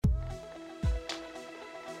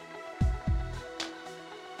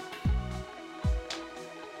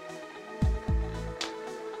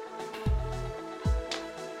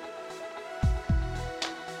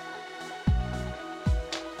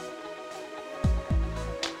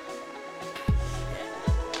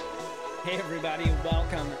Hey everybody,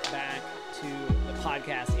 welcome back to the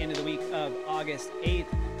podcast, end of the week of August 8th,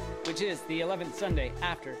 which is the 11th Sunday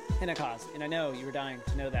after Pentecost. And I know you were dying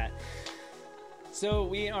to know that. So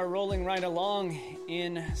we are rolling right along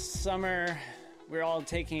in summer. We're all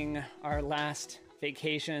taking our last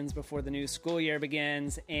vacations before the new school year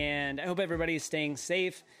begins, and I hope everybody's staying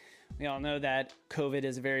safe. We all know that COVID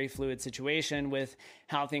is a very fluid situation with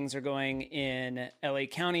how things are going in LA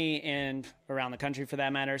County and around the country for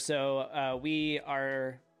that matter. So we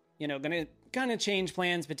are, going to kind of change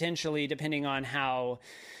plans potentially depending on how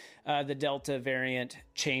the Delta variant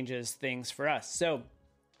changes things for us. So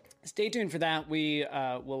stay tuned for that. We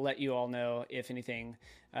will let you all know if anything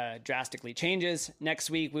drastically changes. Next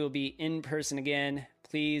week, we will be in person again.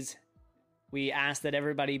 Please, we ask that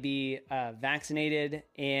everybody be vaccinated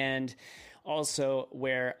and also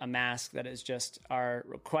wear a mask. That is just our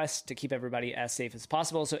request to keep everybody as safe as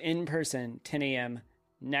possible. So in person, 10 a.m.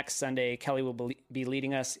 next Sunday, Kelly will be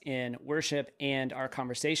leading us in worship and our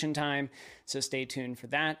conversation time. So stay tuned for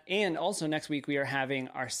that. And also next week, we are having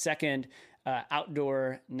our second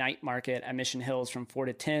outdoor night market at Mission Hills from 4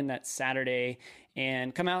 to 10. That's Saturday.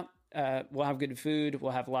 And come out. We'll have good food.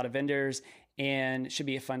 We'll have a lot of vendors, and it should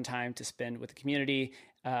be a fun time to spend with the community.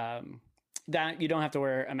 That you don't have to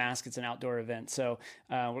wear a mask. It's an outdoor event. So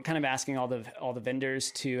we're kind of asking all the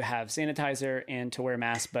vendors to have sanitizer and to wear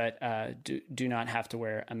masks, but do not have to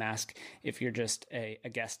wear a mask if you're just a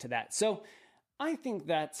guest to that. So I think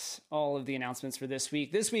that's all of the announcements for this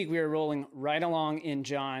week. This week, we are rolling right along in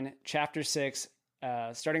John chapter 6,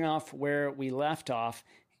 starting off where we left off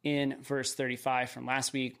in verse 35 from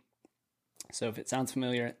last week. So if it sounds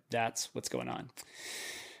familiar, that's what's going on.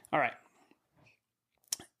 All right.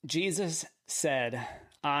 Jesus said,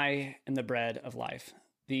 "I am the bread of life.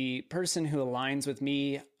 The person who aligns with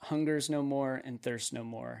me hungers no more and thirsts no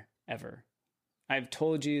more ever. I've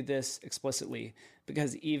told you this explicitly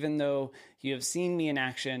because even though you have seen me in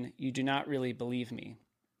action, you do not really believe me.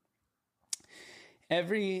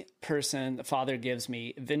 Every person the Father gives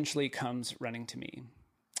me eventually comes running to me.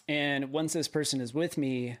 And once this person is with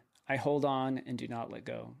me, I hold on and do not let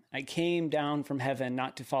go. I came down from heaven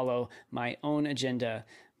not to follow my own agenda,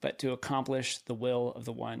 but to accomplish the will of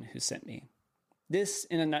the one who sent me. This,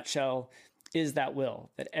 in a nutshell, is that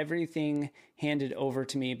will, that everything handed over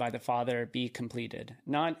to me by the Father be completed,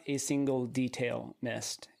 not a single detail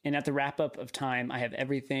missed. And at the wrap-up of time, I have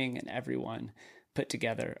everything and everyone put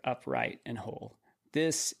together, upright and whole.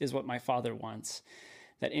 This is what my Father wants,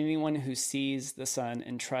 that anyone who sees the Son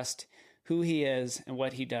and trusts who he is and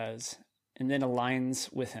what he does, and then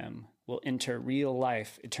aligns with him, will enter real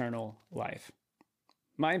life, eternal life.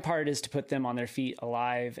 My part is to put them on their feet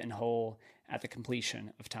alive and whole at the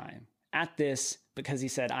completion of time." At this, because he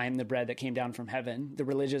said, "I am the bread that came down from heaven," the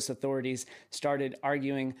religious authorities started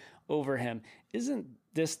arguing over him. "Isn't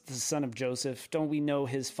this the son of Joseph? Don't we know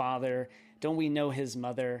his father? Don't we know his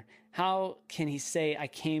mother? How can he say, 'I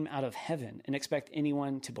came out of heaven,' and expect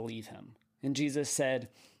anyone to believe him?" And Jesus said,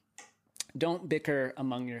 "Don't bicker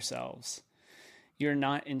among yourselves. You're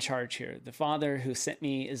not in charge here. The Father who sent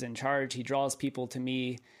me is in charge. He draws people to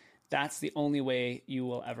me. That's the only way you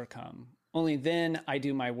will ever come. Only then I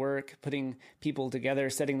do my work, putting people together,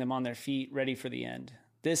 setting them on their feet, ready for the end.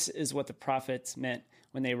 This is what the prophets meant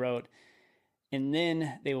when they wrote, 'And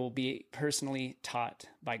then they will be personally taught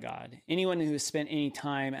by God.' Anyone who has spent any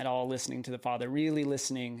time at all listening to the Father, really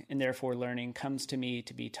listening and therefore learning, comes to me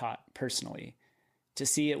to be taught personally, to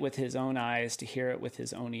see it with his own eyes, to hear it with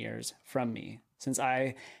his own ears from me, since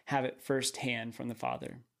I have it firsthand from the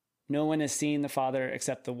Father. No one has seen the Father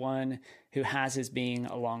except the one who has his being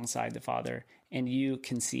alongside the Father, and you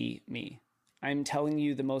can see me. I am telling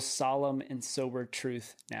you the most solemn and sober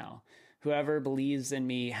truth now. Whoever believes in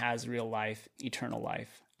me has real life, eternal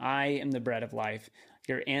life. I am the bread of life.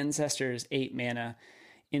 Your ancestors ate manna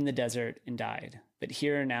in the desert and died, but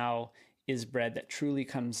here now is bread that truly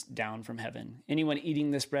comes down from heaven. Anyone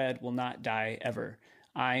eating this bread will not die ever.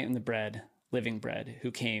 I am the bread, living bread,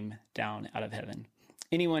 who came down out of heaven.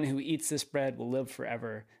 Anyone who eats this bread will live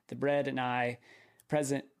forever. The bread and I,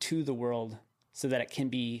 present to the world, so that it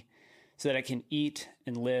can eat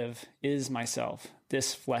and live, is myself,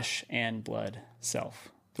 this flesh and blood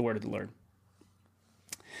self." The word of the Lord.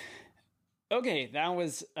 Okay, that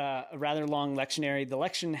was a rather long lectionary. The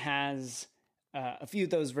lection has a few of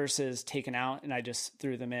those verses taken out, and I just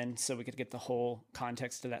threw them in so we could get the whole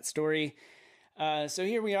context of that story. So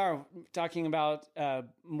here we are talking about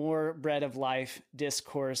more bread of life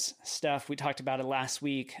discourse stuff. We talked about it last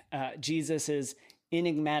week. Jesus's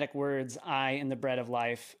enigmatic words, "I am the bread of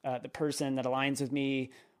life." The person that aligns with me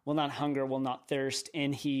will not hunger, will not thirst.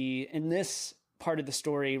 And he, in this part of the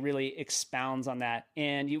story really expounds on that.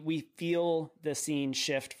 And we feel the scene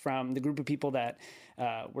shift from the group of people that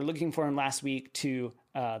were looking for him last week to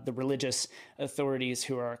the religious authorities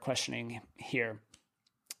who are questioning here.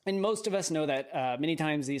 And most of us know that many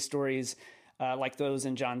times these stories, like those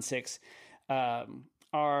in John 6,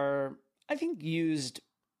 are, I think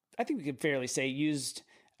we could fairly say, used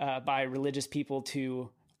by religious people to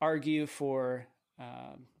argue for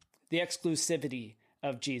the exclusivity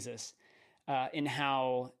of Jesus, in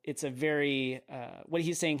how it's a very, what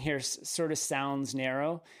he's saying here sort of sounds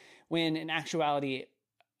narrow, when in actuality,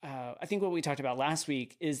 I think what we talked about last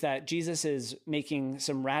week is that Jesus is making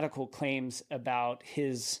some radical claims about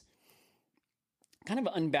his kind of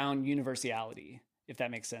unbound universality, if that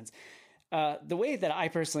makes sense. The way that I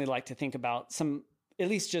personally like to think about some, at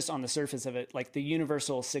least just on the surface of it, like the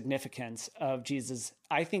universal significance of Jesus,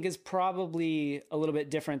 I think is probably a little bit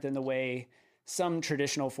different than the way some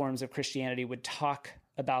traditional forms of Christianity would talk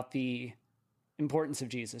about the importance of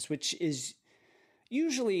Jesus, which is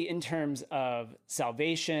usually in terms of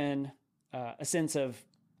salvation, a sense of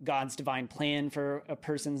God's divine plan for a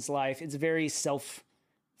person's life. It's very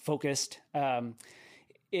self-focused.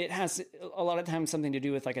 It has a lot of times something to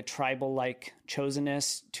do with like a tribal-like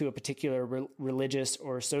chosenness to a particular religious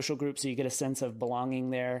or social group, so you get a sense of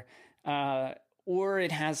belonging there. Or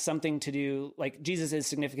it has something to do, like Jesus is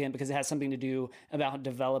significant because it has something to do about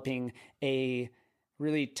developing a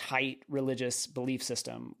really tight religious belief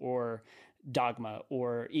system or dogma,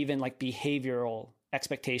 or even like behavioral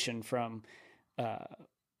expectation from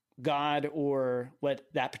God or what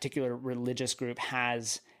that particular religious group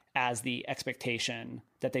has as the expectation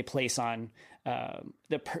that they place on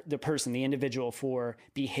the person, the individual, for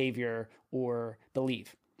behavior or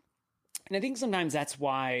belief. And I think sometimes that's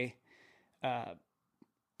why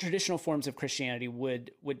traditional forms of Christianity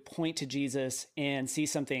would point to Jesus and see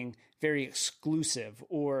something very exclusive,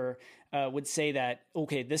 or would say that,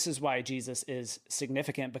 okay, this is why Jesus is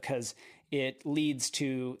significant, because it leads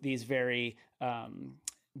to these very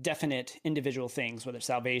definite individual things, whether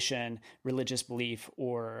salvation, religious belief,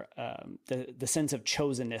 or the sense of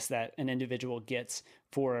chosenness that an individual gets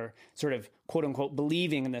for sort of quote unquote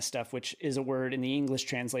believing in this stuff, which is a word in the English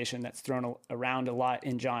translation that's thrown around a lot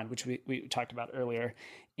in John, which we talked about earlier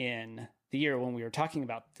in the year when we were talking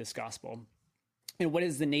about this gospel. And what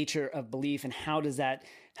is the nature of belief, and how does that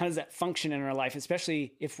function in our life,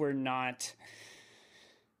 especially if we're not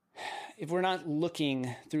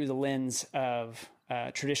looking through the lens of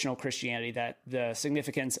traditional Christianity, that the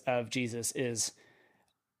significance of Jesus is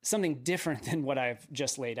something different than what I've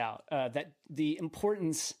just laid out. That the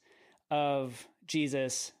importance of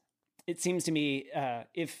Jesus, it seems to me,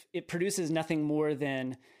 if it produces nothing more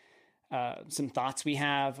than some thoughts we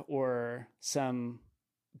have, or some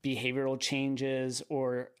behavioral changes,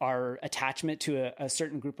 or our attachment to a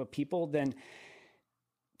certain group of people, then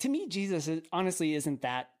to me, Jesus honestly isn't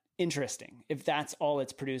that interesting. If that's all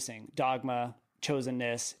it's producing, dogma,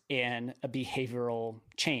 chosenness, and a behavioral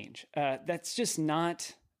change, that's just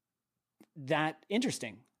not that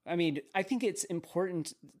interesting. I mean, I think it's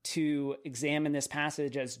important to examine this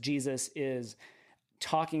passage as Jesus is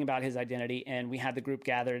talking about his identity. And we had the group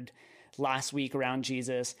gathered last week around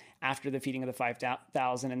Jesus after the feeding of the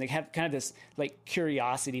 5,000, and they have kind of this like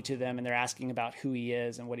curiosity to them, and they're asking about who he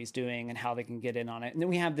is and what he's doing and how they can get in on it. And then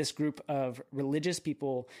we have this group of religious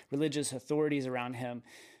people, religious authorities around him,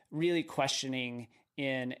 really questioning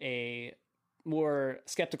in a more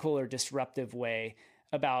skeptical or disruptive way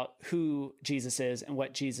about who Jesus is and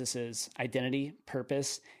what Jesus's identity,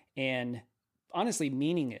 purpose, and honestly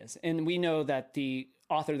meaning is. And we know that the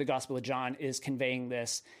author of the Gospel of John is conveying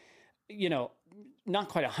this, not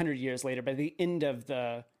quite 100 years later, but at the end of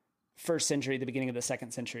the first century, the beginning of the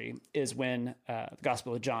second century, is when the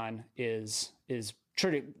Gospel of John is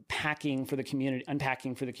sort of unpacking for the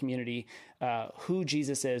community who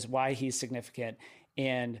Jesus is, why he's significant,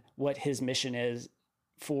 and what his mission is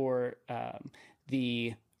for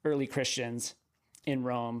the early Christians in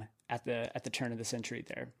Rome at the turn of the century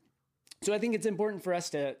there. So I think it's important for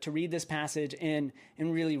us to read this passage and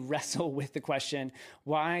really wrestle with the question,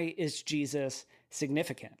 why is Jesus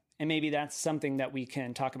significant? And maybe that's something that we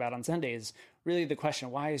can talk about on Sundays, really the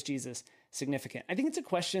question, why is Jesus significant? I think it's a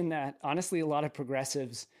question that honestly a lot of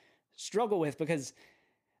progressives struggle with, because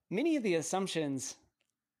many of the assumptions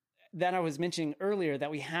that I was mentioning earlier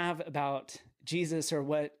that we have about Jesus, or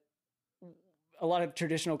what a lot of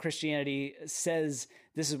traditional Christianity says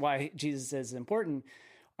this is why Jesus is important,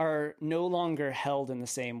 are no longer held in the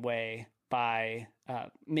same way by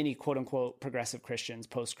many quote unquote progressive Christians,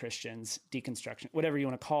 post-Christians, deconstruction, whatever you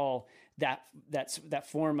want to call that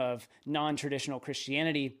form of non-traditional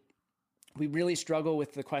Christianity, we really struggle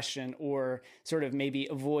with the question, or sort of maybe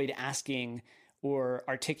avoid asking or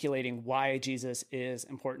articulating why Jesus is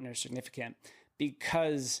important or significant,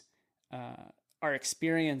 because our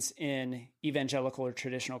experience in evangelical or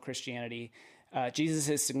traditional Christianity, Jesus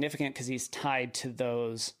is significant because he's tied to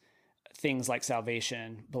those things like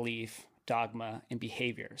salvation, belief, dogma, and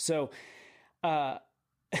behavior. So I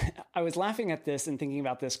was laughing at this and thinking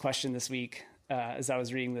about this question this week as I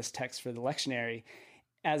was reading this text for the lectionary,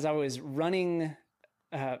 as I was running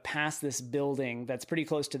past this building that's pretty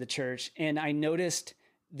close to the church, and I noticed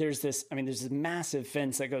there's this massive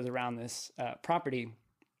fence that goes around this property,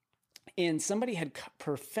 and somebody had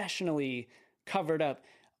professionally covered up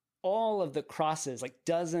all of the crosses, like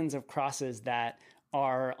dozens of crosses that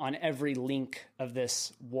are on every link of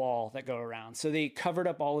this wall that go around. So they covered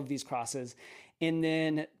up all of these crosses, and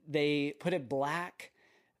then they put a black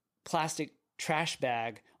plastic trash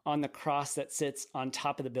bag on the cross that sits on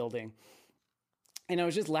top of the building. And I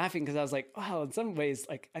was just laughing because I was like, wow, in some ways,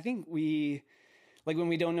 like, I think we, like when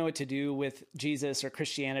we don't know what to do with Jesus or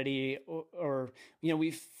Christianity, or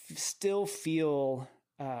we still feel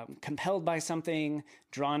compelled by something,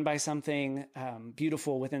 drawn by something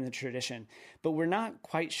beautiful within the tradition, but we're not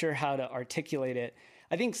quite sure how to articulate it.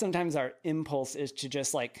 I think sometimes our impulse is to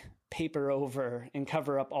just like paper over and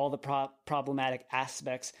cover up all the problematic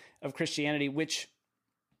aspects of Christianity, which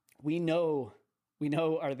we know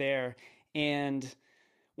are there. And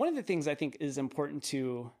one of the things I think is important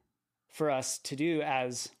for us to do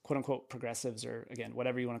as quote unquote progressives, or again,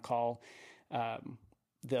 whatever you want to call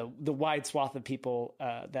the wide swath of people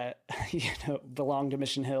that belong to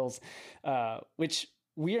Mission Hills, which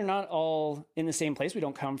we are not all in the same place. We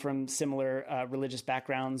don't come from similar religious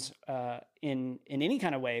backgrounds in any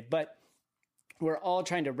kind of way, but we're all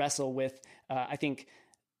trying to wrestle with, I think,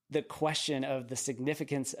 the question of the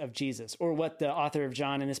significance of Jesus, or what the author of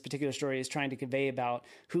John in this particular story is trying to convey about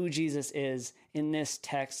who Jesus is in this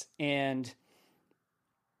text. And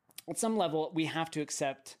at some level, we have to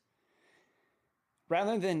accept,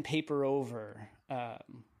 rather than paper over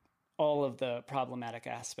all of the problematic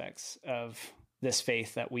aspects of this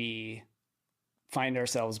faith that we find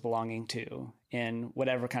ourselves belonging to in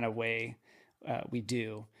whatever kind of way we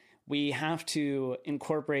do. We have to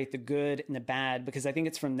incorporate the good and the bad, because I think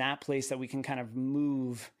it's from that place that we can kind of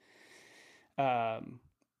move to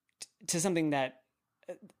something that,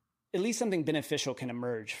 at least something beneficial can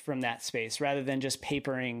emerge from that space, rather than just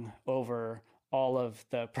papering over all of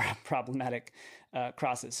the problematic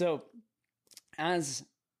crosses. So as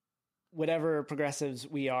whatever progressives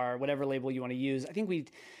we are, whatever label you want to use, I think we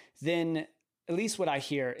then, at least what I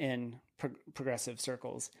hear in progressive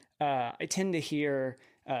circles, I tend to hear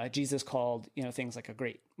Jesus called, things like a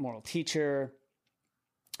great moral teacher.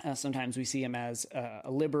 Sometimes we see him as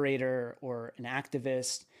a liberator or an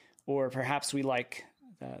activist, or perhaps we like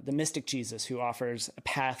the mystic Jesus, who offers a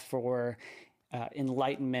path for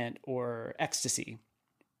enlightenment or ecstasy.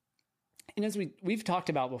 And as we've talked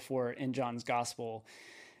about before in John's gospel,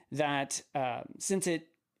 that since it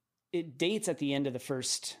dates at the end of the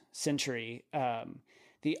first century,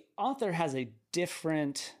 the author has a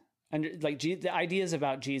different, the ideas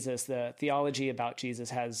about Jesus, the theology about Jesus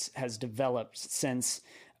has developed since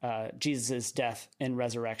Jesus' death and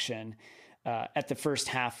resurrection at the first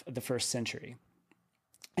half of the first century.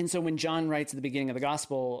 And so when John writes at the beginning of the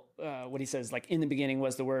gospel, what he says, like, in the beginning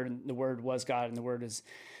was the Word, and the Word was God, and the Word is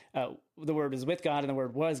with God, and the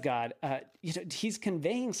Word was God. He's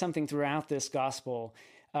conveying something throughout this gospel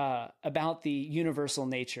about the universal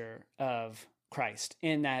nature of Christ,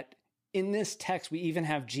 in that in this text we even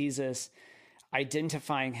have Jesus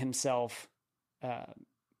identifying himself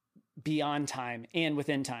beyond time and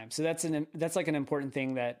within time. So that's like an important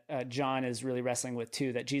thing that John is really wrestling with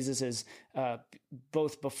too, that Jesus is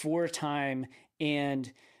both before time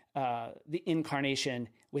and the incarnation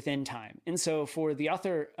within time. And so for the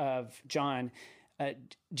author of John,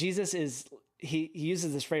 Jesus is, he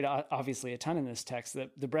uses this phrase obviously a ton in this text,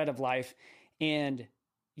 the bread of life, and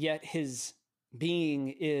yet his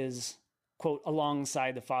being is, quote,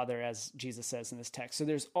 alongside the Father, as Jesus says in this text. So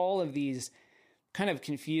there's all of these kind of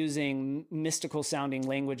confusing, mystical sounding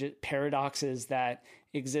language paradoxes that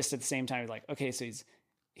exist at the same time. Like, okay, so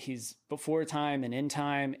he's before time and in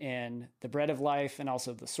time, and the bread of life, and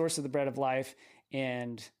also the source of the bread of life,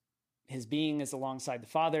 and his being is alongside the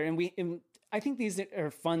Father. And I think these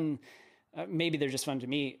are fun. Maybe they're just fun to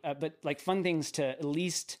me, but like fun things to at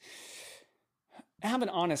least have an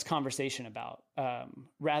honest conversation about,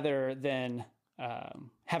 rather than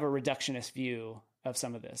have a reductionist view of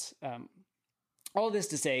some of this. All this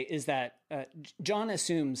to say is that John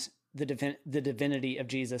assumes the divinity of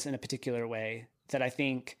Jesus in a particular way that I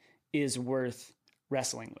think is worth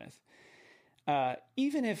wrestling with.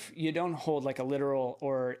 Even if you don't hold like a literal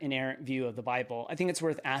or inerrant view of the Bible, I think it's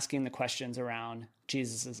worth asking the questions around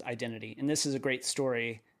Jesus's identity. And this is a great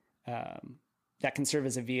story that can serve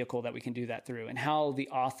as a vehicle that we can do that through, and how the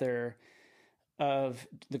author of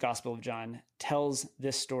the Gospel of John tells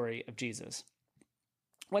this story of Jesus.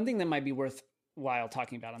 One thing that might be worthwhile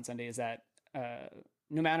talking about on Sunday is that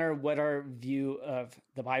no matter what our view of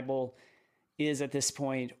the Bible is at this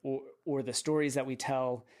point, or the stories that we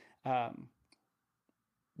tell,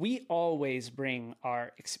 we always bring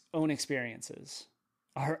our own experiences,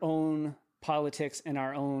 our own politics, and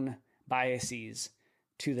our own biases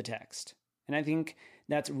to the text. And I think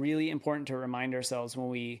that's really important to remind ourselves when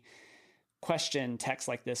we question texts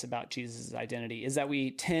like this about Jesus' identity, is that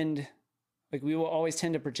we will always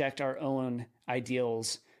tend to project our own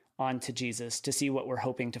ideals onto Jesus to see what we're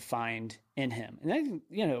hoping to find in him. And I think,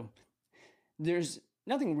 there's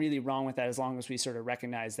nothing really wrong with that, as long as we sort of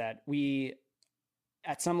recognize that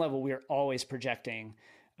at some level, we are always projecting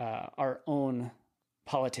our own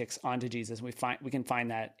politics onto Jesus. We can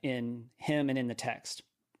find that in him and in the text.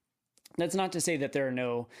 That's not to say that there are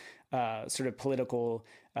no sort of political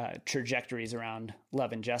trajectories around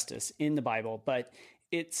love and justice in the Bible, but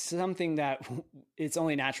it's something that it's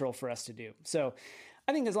only natural for us to do. So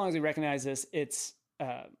I think as long as we recognize this, it's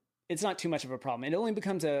not too much of a problem. It only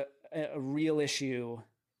becomes a real issue,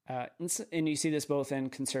 and you see this both in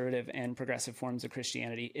conservative and progressive forms of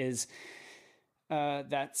Christianity, is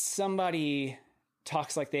that somebody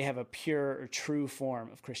talks like they have a pure or true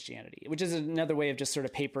form of Christianity, which is another way of just sort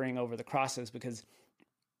of papering over the crosses, because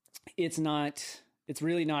it's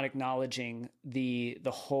really not acknowledging the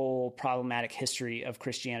whole problematic history of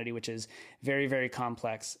Christianity, which is very, very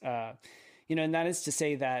complex. And that is to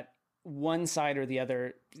say that one side or the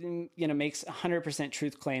other, makes 100%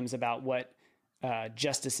 truth claims about what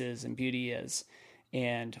justice is and beauty is,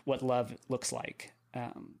 and what love looks like.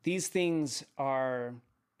 These things are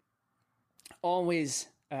always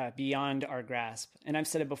beyond our grasp. And I've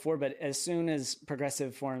said it before, but as soon as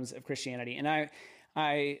progressive forms of Christianity, and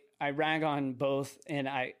I rag on both, and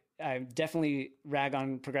I definitely rag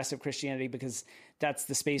on progressive Christianity because that's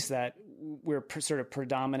the space that we're sort of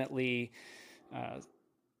predominantly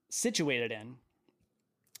situated in.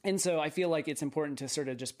 And so I feel like it's important to sort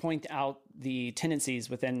of just point out the tendencies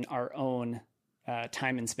within our own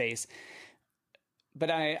time and space. But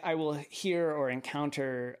I will hear or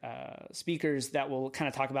encounter speakers that will kind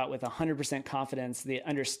of talk about with 100% confidence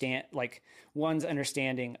one's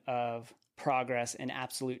understanding of progress and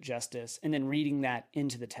absolute justice, and then reading that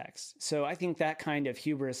into the text. So I think that kind of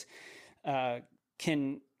hubris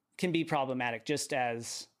can be problematic, just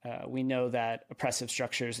as we know that oppressive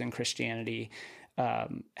structures in Christianity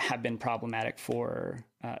have been problematic for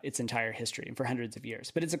its entire history and for hundreds of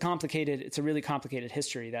years. But it's a really complicated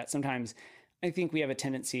history that sometimes I think we have a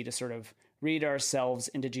tendency to sort of read ourselves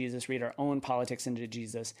into Jesus, read our own politics into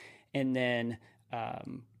Jesus, and then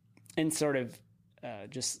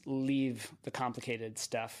just leave the complicated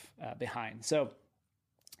stuff behind. So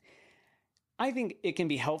I think it can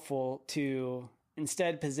be helpful to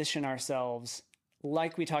instead position ourselves,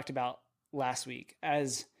 like we talked about last week,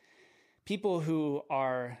 as people who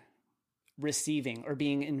are receiving or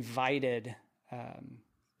being invited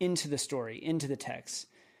into the story, into the text,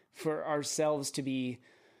 for ourselves to be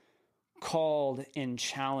called and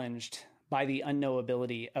challenged by the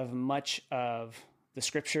unknowability of much of the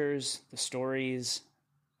scriptures, the stories,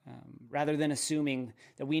 rather than assuming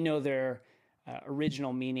that we know their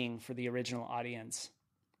original meaning for the original audience.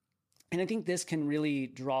 And I think this can really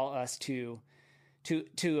draw us to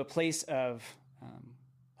a place of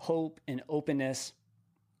hope and openness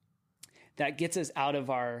that gets us out of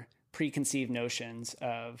our preconceived notions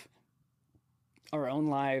of our own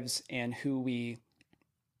lives and who we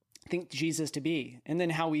think Jesus to be, and then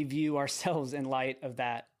how we view ourselves in light of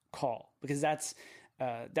that call. Because that's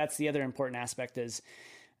the other important aspect, is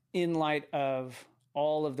in light of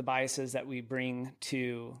all of the biases that we bring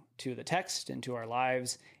to the text and to our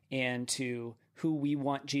lives and to who we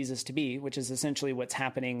want Jesus to be, which is essentially what's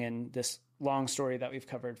happening in this long story that we've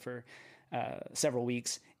covered for several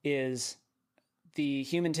weeks, is the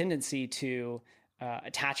human tendency to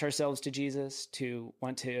attach ourselves to Jesus, to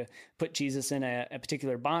want to put Jesus in a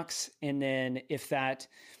particular box. And then if that,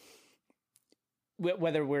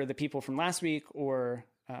 whether we're the people from last week or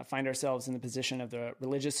find ourselves in the position of the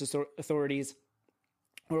religious authorities,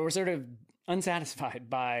 where we're sort of unsatisfied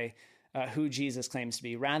by who Jesus claims to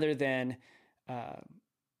be, rather than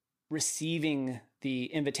receiving the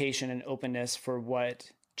invitation and openness for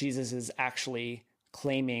what Jesus is actually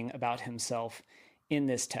claiming about himself in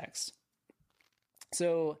this text.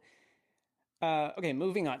 So Okay,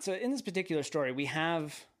 moving on. So in this particular story, we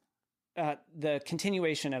have the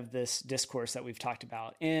continuation of this discourse that we've talked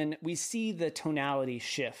about, and we see the tonality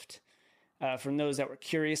shift from those that were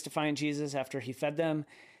curious to find Jesus after he fed them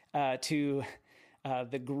to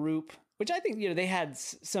the group, which I think, they had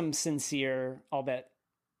some sincere, albeit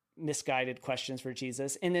misguided questions for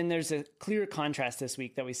Jesus. And then there's a clear contrast this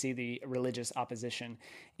week that we see the religious opposition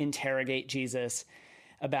interrogate Jesus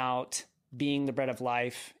about being the bread of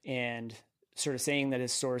life and sort of saying that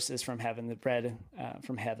his source is from heaven, the bread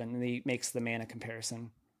from heaven, and he makes the manna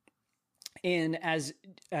comparison. And as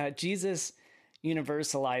Jesus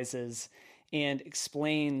universalizes and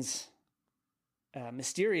explains,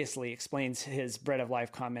 mysteriously explains his bread of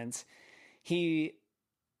life comments, he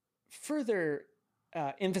further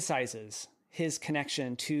emphasizes his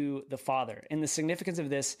connection to the Father. And the significance of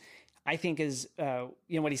this, I think, is,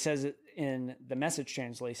 what he says in the Message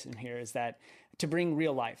translation here is that to bring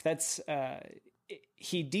real life, that's,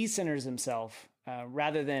 he decenters himself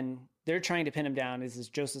rather than they're trying to pin him down. This is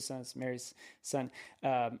Joseph's son, it's Mary's son.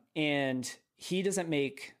 And he doesn't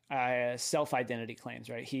make self-identity claims,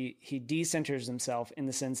 right? He decenters himself in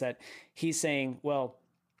the sense that he's saying, well,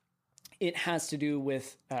 it has to do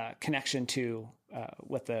with connection to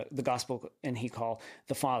what the gospel and he call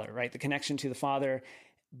the Father, right? The connection to the Father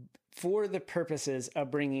for the purposes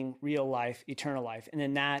of bringing real life, eternal life. And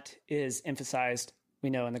then that is emphasized, we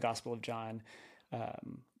know, in the Gospel of John,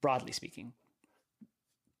 broadly speaking.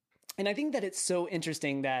 And I think that it's so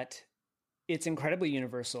interesting that it's incredibly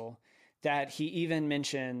universal, that he even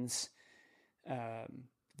mentions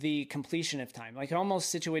the completion of time, like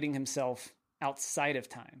almost situating himself outside of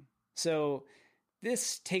time. So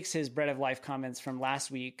this takes his bread of life comments from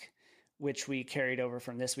last week, which we carried over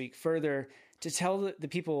from this week, further to tell the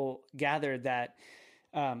people gathered that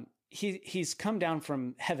he's come down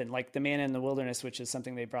from heaven, like the manna in the wilderness, which is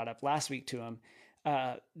something they brought up last week to him,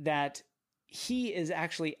 that he is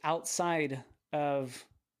actually outside of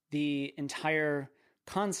the entire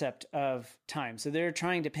concept of time. So they're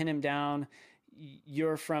trying to pin him down.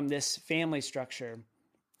 You're from this family structure.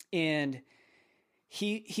 And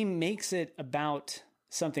he makes it about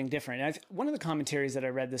something different. One of the commentaries that I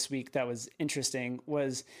read this week that was interesting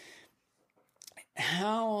was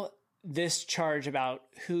how this charge about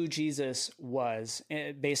who Jesus was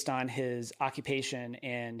based on his occupation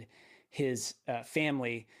and his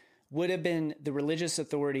family would have been the religious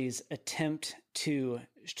authorities' attempt to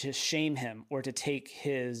shame him or to take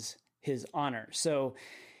his honor. So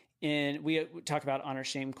we talk about honor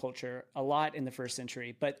shame culture a lot in the first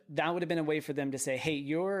century, but that would have been a way for them to say, hey,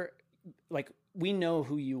 you're like, we know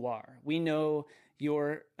who you are. We know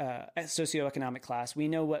your socioeconomic class. We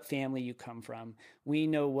know what family you come from. We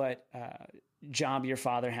know what job your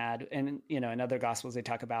father had. And, in other gospels, they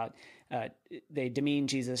talk about, they demean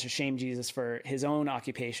Jesus or shame Jesus for his own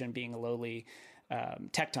occupation, being a lowly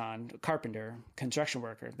tecton, carpenter, construction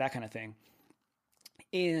worker, that kind of thing.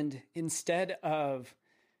 And instead of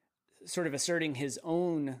sort of asserting his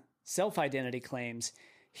own self-identity claims,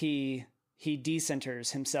 he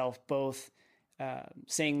decenters himself, both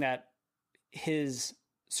saying that his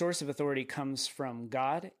source of authority comes from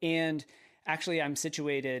God, and actually I'm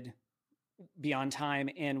situated beyond time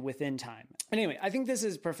and within time. Anyway, I think this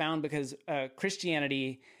is profound because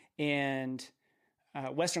Christianity and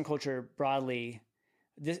Western culture broadly,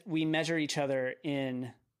 we measure each other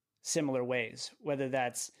in similar ways, whether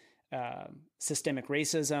that's systemic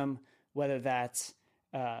racism, whether that's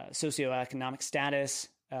socioeconomic status,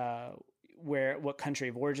 what country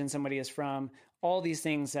of origin somebody is from, all these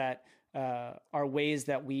things that are ways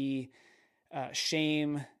that we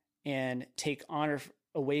shame and take honor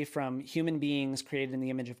away from human beings created in the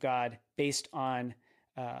image of God based on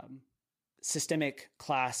systemic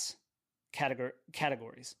class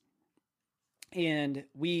categories. And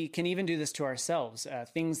we can even do this to ourselves,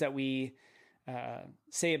 things that we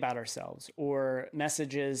say about ourselves or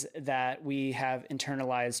messages that we have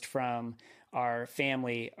internalized from our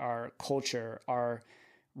family, our culture, our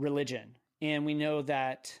religion. And we know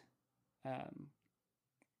that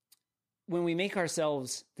when we make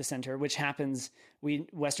ourselves the center, which happens,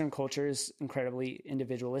 Western culture is incredibly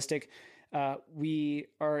individualistic. We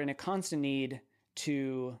are in a constant need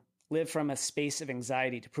to live from a space of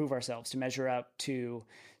anxiety to prove ourselves, to measure up to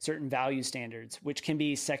certain value standards, which can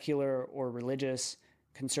be secular or religious,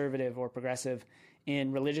 conservative or progressive.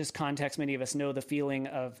 In religious context, many of us know the feeling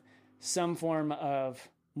of some form of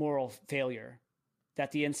moral failure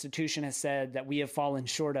that the institution has said that we have fallen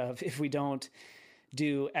short of if we don't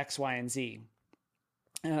do X, Y, and Z.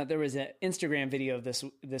 There was an Instagram video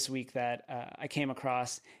this week that I came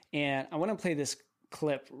across, and I want to play this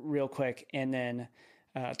clip real quick and then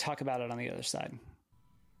talk about it on the other side.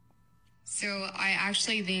 So I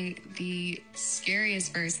actually think the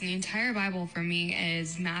scariest verse in the entire Bible for me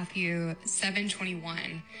is Matthew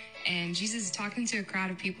 7:21. And Jesus is talking to a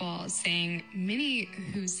crowd of people saying, many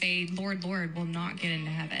who say, Lord, Lord, will not get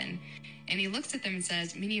into heaven. And he looks at them and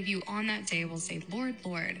says, many of you on that day will say, Lord,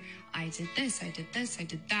 Lord, I did this, I did this, I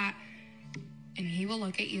did that. And he will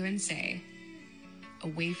look at you and say,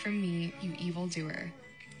 away from me, you evildoer.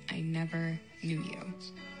 I never knew you.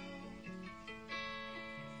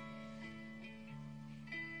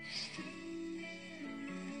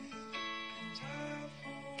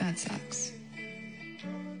 That sucks.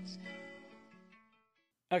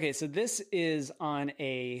 Okay, so this is on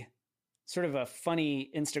a sort of a funny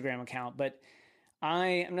Instagram account, but I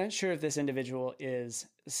am not sure if this individual is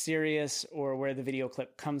serious or where the video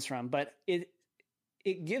clip comes from, but it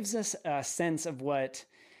gives us a sense of what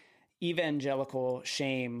evangelical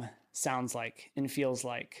shame sounds like and feels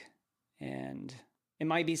like. And it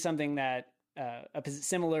might be something that a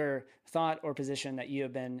similar thought or position that you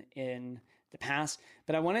have been in the past,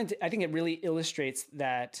 but I think it really illustrates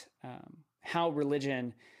that how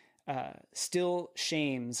religion still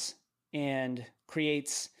shames and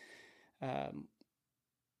creates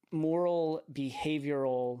moral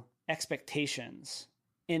behavioral expectations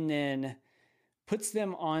and then projects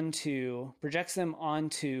them onto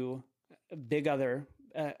a big other,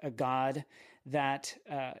 a God that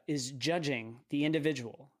is judging the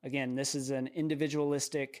individual. Again, this is an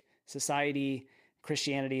individualistic society.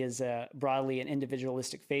 Christianity is broadly an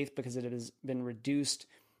individualistic faith because it has been reduced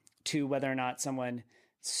to whether or not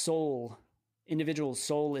individual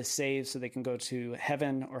soul is saved so they can go to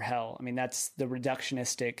heaven or hell. I mean, that's the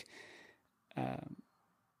reductionistic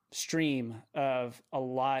stream of a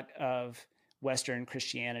lot of Western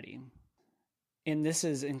Christianity. And this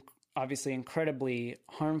is obviously incredibly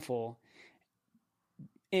harmful.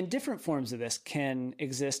 And different forms of this can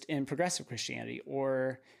exist in progressive Christianity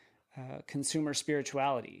or consumer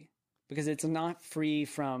spirituality, because it's not free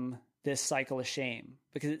from this cycle of shame,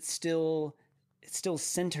 because it still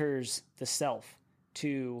centers the self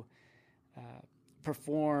to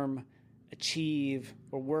perform, achieve,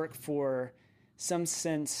 or work for some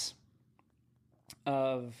sense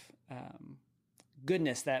of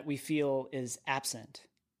goodness that we feel is absent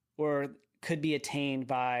or could be attained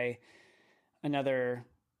by another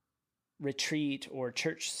retreat or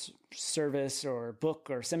church service or book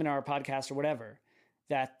or seminar or podcast or whatever,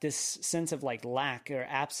 that this sense of like lack or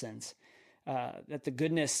absence, that the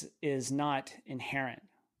goodness is not inherent.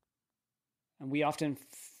 And we often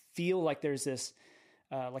feel like there's this,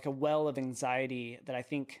 like a well of anxiety that I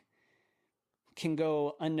think can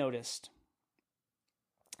go unnoticed,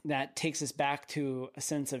 that takes us back to a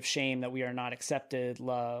sense of shame that we are not accepted,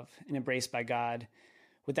 loved, and embraced by God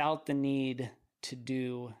without the need to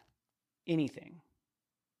do anything.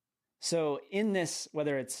 So in this,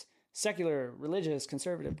 whether it's secular, religious,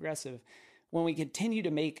 conservative, progressive, when we continue to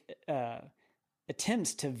make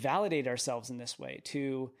attempts to validate ourselves in this way,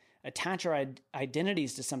 to attach our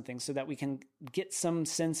identities to something so that we can get some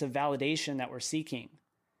sense of validation that we're seeking,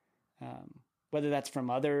 whether that's from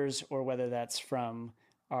others or whether that's from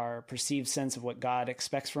our perceived sense of what God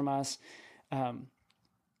expects from us.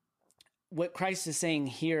 What Christ is saying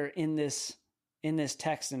here in this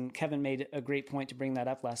text, and Kevin made a great point to bring that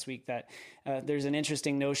up last week, that there's an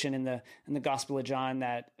interesting notion in the Gospel of John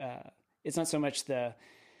that it's not so much the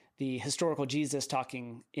historical Jesus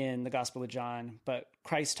talking in the Gospel of John, but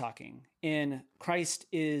Christ talking. And Christ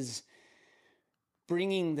is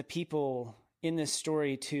bringing the people in this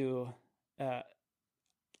story to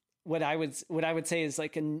what I would say is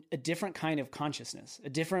like a different kind of consciousness, a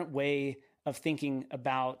different way of thinking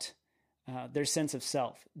about their sense of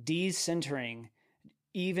self, decentering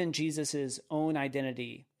even Jesus's own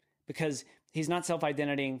identity, because he's not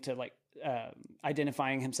self-identifying to like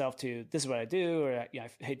identifying himself to this is what I do, or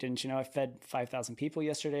hey, didn't you know I fed 5,000 people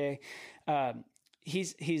yesterday?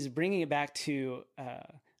 He's bringing it back to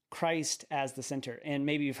Christ as the center. And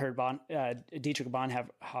maybe you've heard Dietrich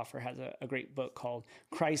Bonhoeffer has a great book called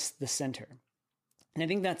Christ the Center. And I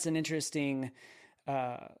think that's an interesting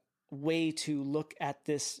way to look at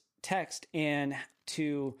this text and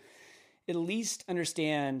to at least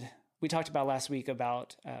understand. We talked about last week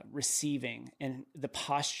about receiving and the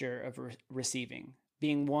posture of receiving,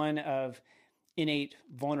 being one of innate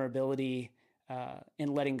vulnerability and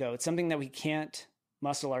letting go. It's something that we can't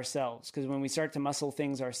muscle ourselves, because when we start to muscle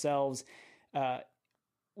things ourselves,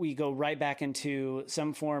 we go right back into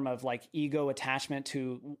some form of like ego attachment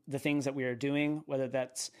to the things that we are doing, whether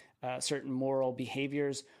that's certain moral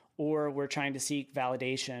behaviors or we're trying to seek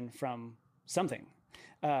validation from something.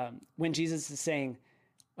 When Jesus is saying,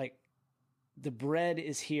 like the bread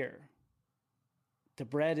is here. The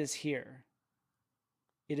bread is here.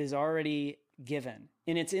 It is already given.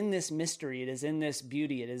 And it's in this mystery. It is in this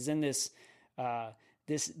beauty. It is in this,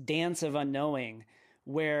 this dance of unknowing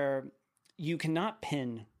where you cannot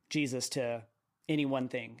pin Jesus to any one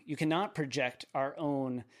thing. You cannot project our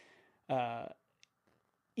own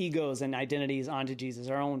egos and identities onto Jesus,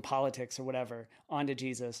 our own politics or whatever onto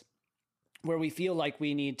Jesus, where we feel like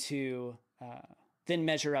we need to then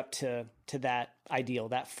measure up to that ideal,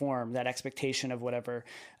 that form, that expectation of whatever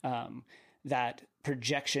that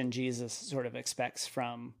projection Jesus sort of expects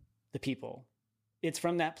from the people. It's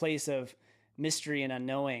from that place of mystery and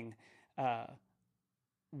unknowing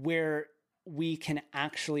where we can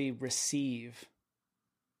actually receive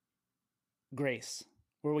grace,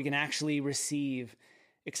 where we can actually receive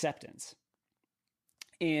acceptance.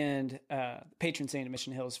 And patron saint of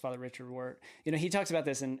Mission Hills, Father Richard Wirt, he talks about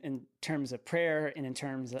this in terms of prayer and in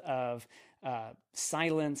terms of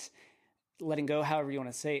silence, letting go, however you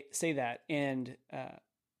want to say that, and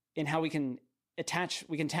how we can attach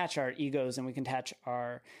our egos and we can attach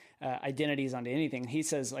our identities onto anything. He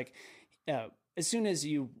says, like, as soon as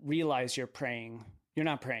you realize you're praying, you're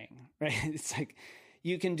not praying, right? It's like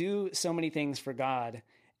you can do so many things for God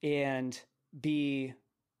and be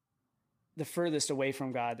the furthest away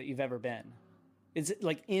from God that you've ever been. It's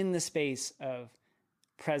like in the space of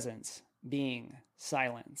presence, being,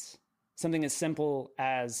 silence, something as simple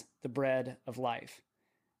as the bread of life,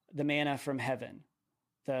 the manna from heaven,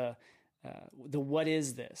 the what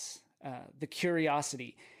is this, the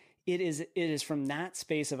curiosity. It is from that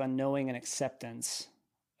space of unknowing and acceptance,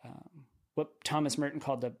 what Thomas Merton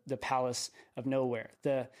called the palace of nowhere,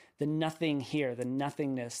 the nothing here, the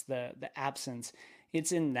nothingness, the absence.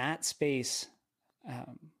 It's in that space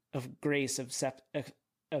of grace,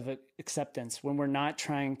 of acceptance, when we're not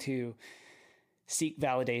trying to seek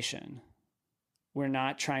validation. We're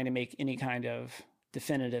not trying to make any kind of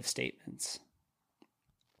definitive statements,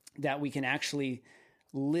 that we can actually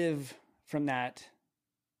live from that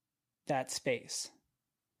space.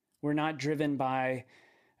 We're not driven by,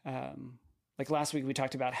 like last week we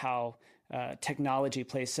talked about how technology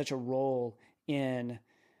plays such a role in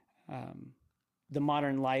the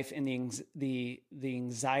modern life and the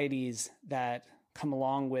anxieties that come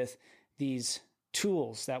along with these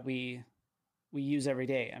tools that we use every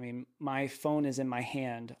day. I mean, my phone is in my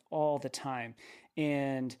hand all the time,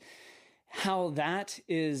 and how that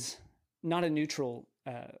is not a neutral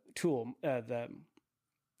tool.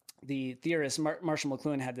 The theorist Marshall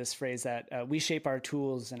McLuhan had this phrase that we shape our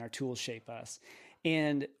tools and our tools shape us.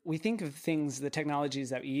 And we think of things, the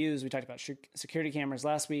technologies that we use. We talked about security cameras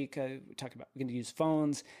last week. We talked about we can use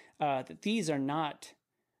phones. That these are not.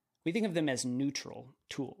 We think of them as neutral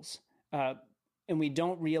tools, and we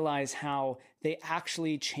don't realize how they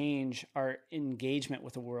actually change our engagement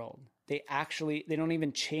with the world. They don't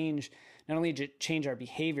even change. Not only change our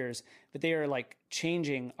behaviors, but they are like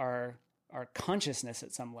changing our consciousness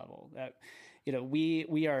at some level. That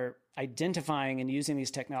we are identifying and using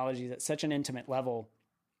these technologies at such an intimate level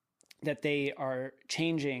that they are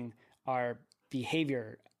changing our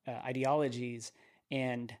behavior, ideologies,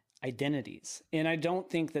 and identities. And I don't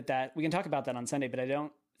think that we can talk about that on Sunday, but I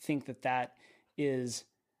don't think that is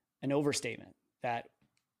an overstatement. That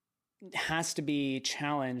has to be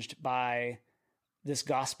challenged by this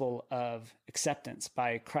gospel of acceptance,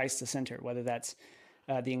 by Christ the center, whether that's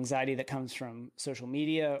the anxiety that comes from social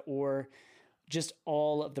media or just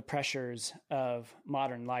all of the pressures of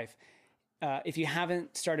modern life. If you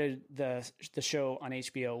haven't started the show on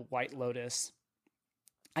HBO, White Lotus,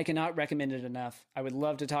 I cannot recommend it enough. I would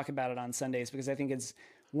love to talk about it on Sundays because I think it's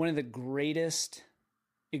one of the greatest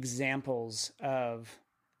examples of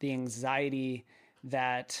the anxiety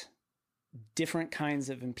that different kinds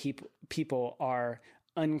of people are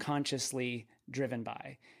unconsciously driven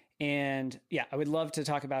by. And yeah, I would love to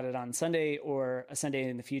talk about it on Sunday or a Sunday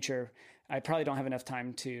in the future. I probably don't have enough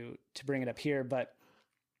time to bring it up here, but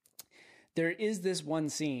there is this one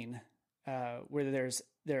scene where there's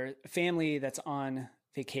a family that's on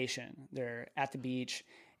vacation. They're at the beach,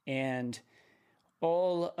 and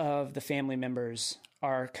all of the family members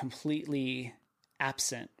are completely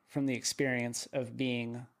absent from the experience of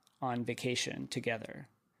being on vacation together.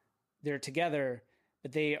 They're together,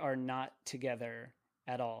 but they are not together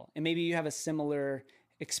at all. And maybe you have a similar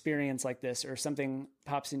experience like this, or something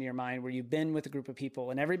pops into your mind where you've been with a group of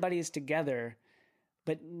people and everybody is together,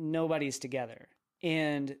 but nobody's together.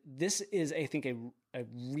 And this is, I think, a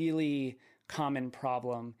really common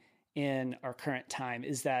problem in our current time,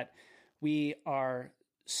 is that we are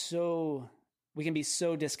so we can be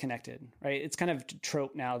so disconnected, right? It's kind of a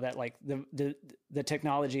trope now that like the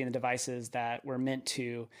technology and the devices that were meant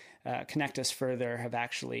to connect us further have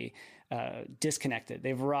actually disconnected.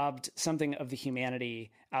 They've robbed something of the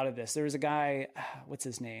humanity out of this. There was a guy, what's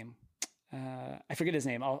his name? I forget his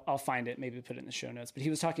name. I'll find it, maybe put it in the show notes. But he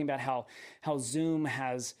was talking about how Zoom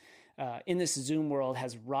has, in this Zoom world,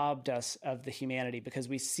 has robbed us of the humanity because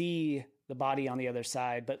we see the body on the other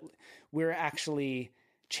side, but we're actually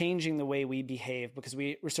changing the way we behave because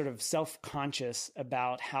we're sort of self-conscious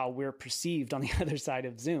about how we're perceived on the other side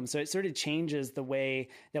of Zoom. So it sort of changes the way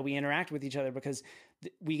that we interact with each other because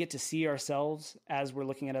we get to see ourselves as we're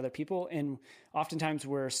looking at other people. And oftentimes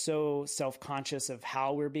we're so self-conscious of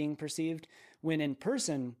how we're being perceived when in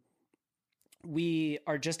person, we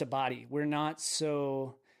are just a body. We're not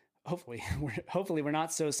so, hopefully we're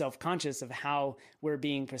not so self-conscious of how we're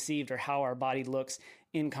being perceived or how our body looks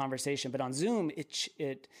in conversation. But on Zoom,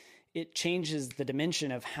 it changes the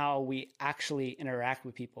dimension of how we actually interact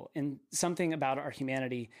with people. And something about our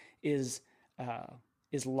humanity is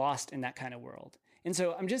lost in that kind of world. And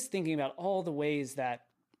so I'm just thinking about all the ways that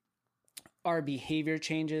our behavior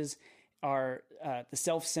changes, the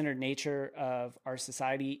self-centered nature of our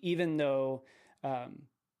society, even though, I'm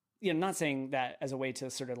not saying that as a way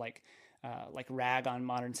to sort of like rag on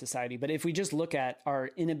modern society, but if we just look at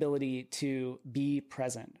our inability to be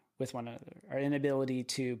present with one another, our inability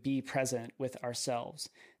to be present with ourselves,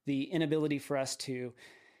 the inability for us to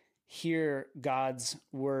hear God's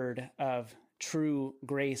word of true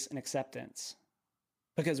grace and acceptance,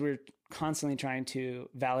 because we're constantly trying to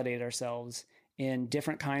validate ourselves in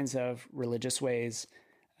different kinds of religious ways,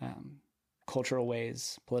 cultural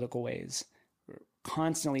ways, political ways. We're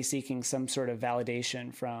constantly seeking some sort of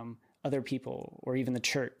validation from other people or even the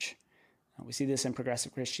church. We see this in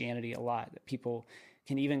progressive Christianity a lot, that people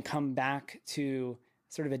can even come back to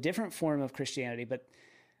sort of a different form of Christianity. But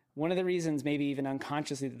one of the reasons, maybe even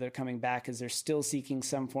unconsciously, that they're coming back is they're still seeking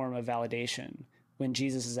some form of validation when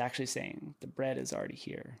Jesus is actually saying the bread is already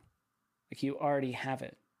here. Like, you already have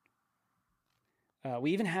it.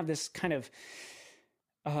 We even have this kind of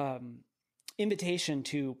invitation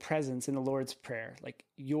to presence in the Lord's Prayer, like,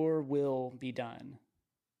 your will be done.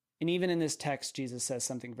 And even in this text, Jesus says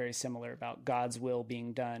something very similar about God's will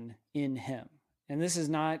being done in him. And this is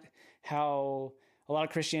not how a lot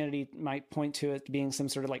of Christianity might point to it being some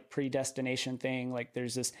sort of like predestination thing, like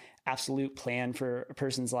there's this absolute plan for a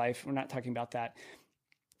person's life. We're not talking about that.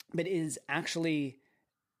 But it is actually,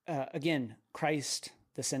 again, Christ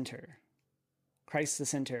the center. Christ the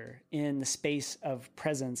center in the space of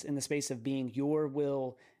presence, in the space of being, your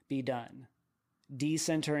will be done.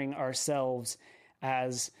 Decentering ourselves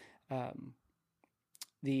as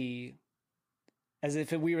as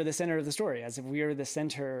if we were the center of the story, as if we were the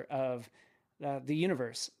center of the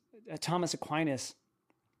universe. Thomas Aquinas,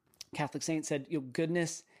 Catholic saint, said,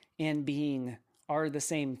 goodness and being are the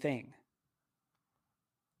same thing.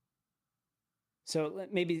 So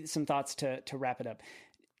maybe some thoughts to wrap it up.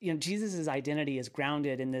 Jesus' identity is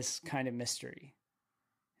grounded in this kind of mystery.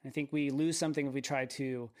 I think we lose something if we try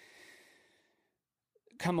to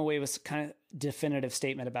come away with kind of definitive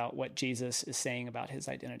statement about what Jesus is saying about his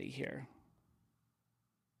identity here.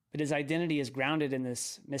 But his identity is grounded in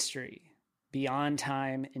this mystery, beyond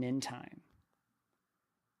time and in time.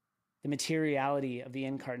 The materiality of the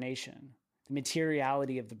incarnation, the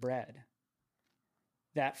materiality of the bread.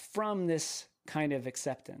 That from this kind of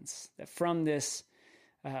acceptance, that from this,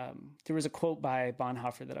 there was a quote by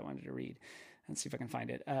Bonhoeffer that I wanted to read. Let's see if I can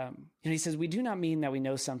find it. He says, we do not mean that we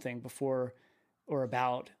know something before or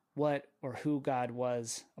about what or who God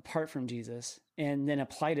was apart from Jesus, and then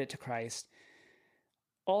applied it to Christ.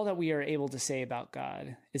 All that we are able to say about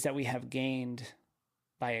God is that we have gained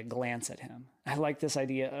by a glance at him. I like this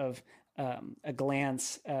idea of a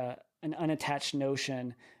glance, an unattached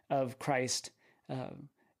notion of Christ,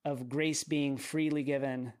 of grace being freely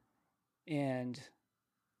given and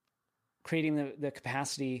creating the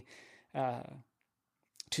capacity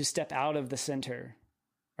to step out of the center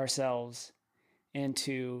ourselves and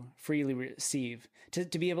to freely receive,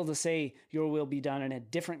 to be able to say, your will be done in a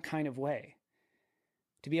different kind of way,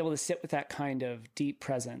 to be able to sit with that kind of deep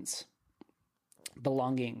presence,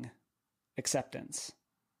 belonging, acceptance,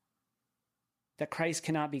 that Christ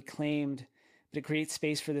cannot be claimed, but it creates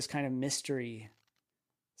space for this kind of mystery,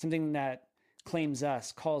 something that claims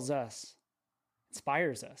us, calls us,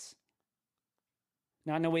 inspires us,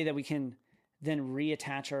 not in a way that we can then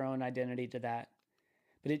reattach our own identity to that,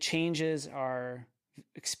 but it changes the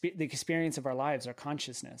experience of our lives, our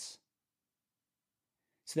consciousness,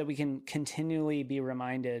 so that we can continually be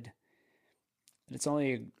reminded that it's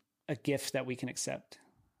only a gift that we can accept.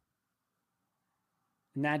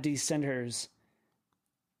 And that decenters,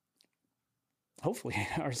 hopefully,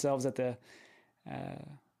 ourselves at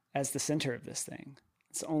as the center of this thing.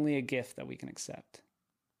 It's only a gift that we can accept.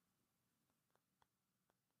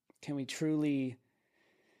 Can we truly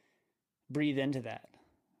breathe into that?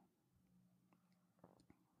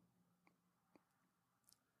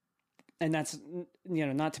 And that's,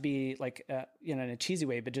 not to be like, in a cheesy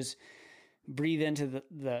way, but just breathe into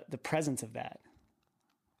the presence of that.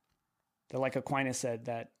 That, like Aquinas said,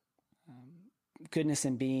 that goodness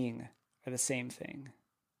and being are the same thing.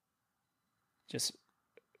 Just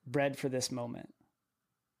bread for this moment,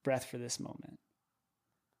 breath for this moment.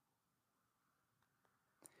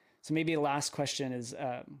 So maybe the last question is,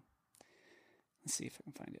 let's see if I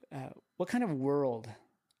can find it. What kind of world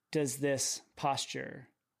does this posture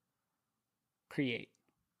create?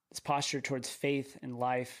 This posture towards faith and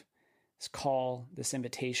life, this call, this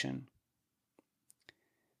invitation.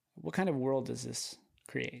 What kind of world does this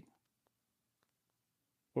create?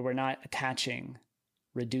 Where we're not attaching,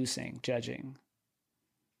 reducing, judging.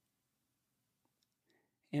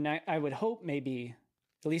 And I would hope maybe,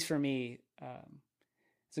 at least for me,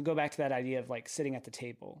 to go back to that idea of like sitting at the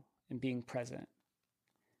table and being present.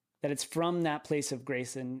 That it's from that place of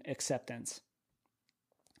grace and acceptance.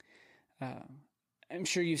 I'm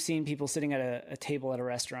sure you've seen people sitting at a table at a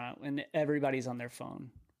restaurant and everybody's on their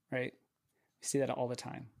phone, right? You see that all the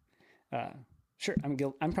time. Sure,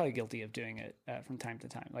 I'm probably guilty of doing it from time to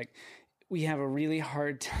time. Like, we have a really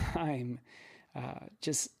hard time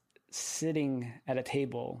just sitting at a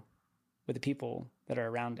table with the people that are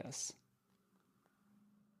around us.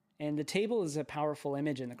 And the table is a powerful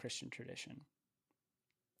image in the Christian tradition.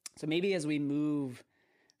 So maybe as we move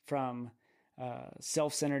from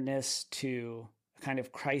self-centeredness to a kind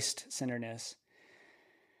of Christ-centeredness,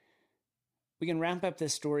 we can ramp up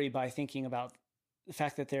this story by thinking about the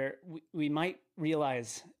fact that we might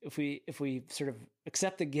realize if we sort of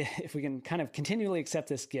accept the gift, if we can kind of continually accept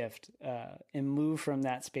this gift and move from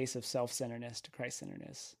that space of self-centeredness to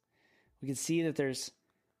Christ-centeredness, we can see that there's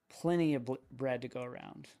plenty of bread to go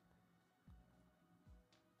around.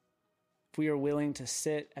 If we are willing to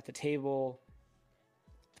sit at the table,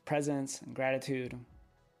 with presence and gratitude,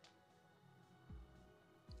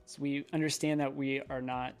 so we understand that we are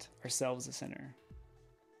not ourselves a sinner.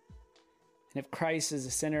 And if Christ is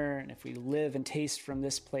a sinner, and if we live and taste from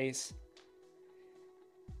this place,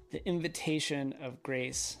 the invitation of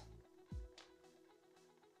grace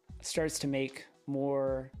starts to make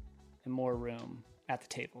more and more room at the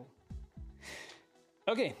table.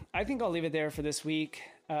 Okay, I think I'll leave it there for this week.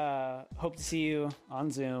 Hope to see you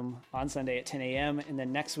on Zoom on Sunday at 10 a.m. and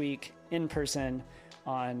then next week in person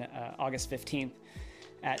on August 15th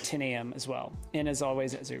at 10 a.m. as well. And as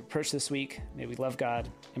always, as we approach this week, may we love God,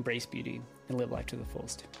 embrace beauty, and live life to the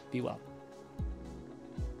fullest. Be well.